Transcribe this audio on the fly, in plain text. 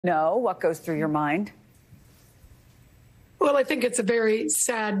know, what goes through your mind? Well, I think it's a very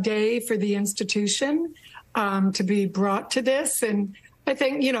sad day for the institution to be brought to this. And I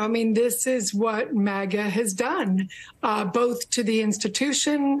think, this is what MAGA has done, both to the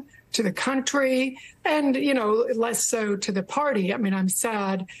institution, to the country, and, less so to the party. I mean, I'm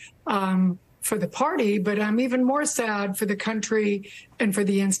sad for the party, but I'm even more sad for the country and for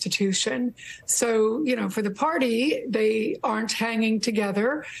the institution. So, for the party, they aren't hanging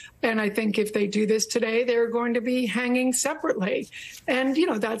together. And I think if they do this today, they're going to be hanging separately. And,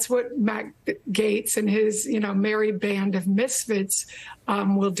 that's what Matt Gaetz and his, merry band of misfits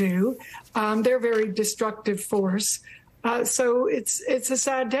will do. They're a very destructive force. So it's a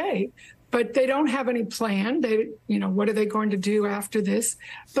sad day. But they don't have any plan. What are they going to do after this?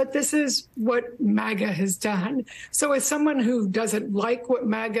 But this is what MAGA has done. So as someone who doesn't like what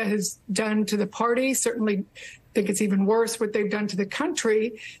MAGA has done to the party, certainly think it's even worse what they've done to the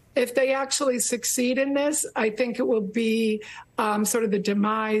country, if they actually succeed in this, I think it will be sort of the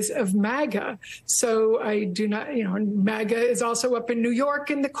demise of MAGA. So I do not, and MAGA is also up in New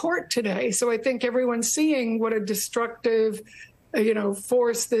York in the court today. So I think everyone's seeing what a destructive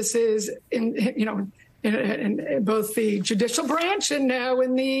force this is in both the judicial branch and now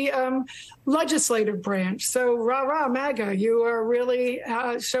in the legislative branch. So rah, rah, MAGA, you are really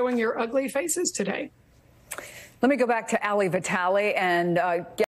showing your ugly faces today. Let me go back to Ali Vitale and get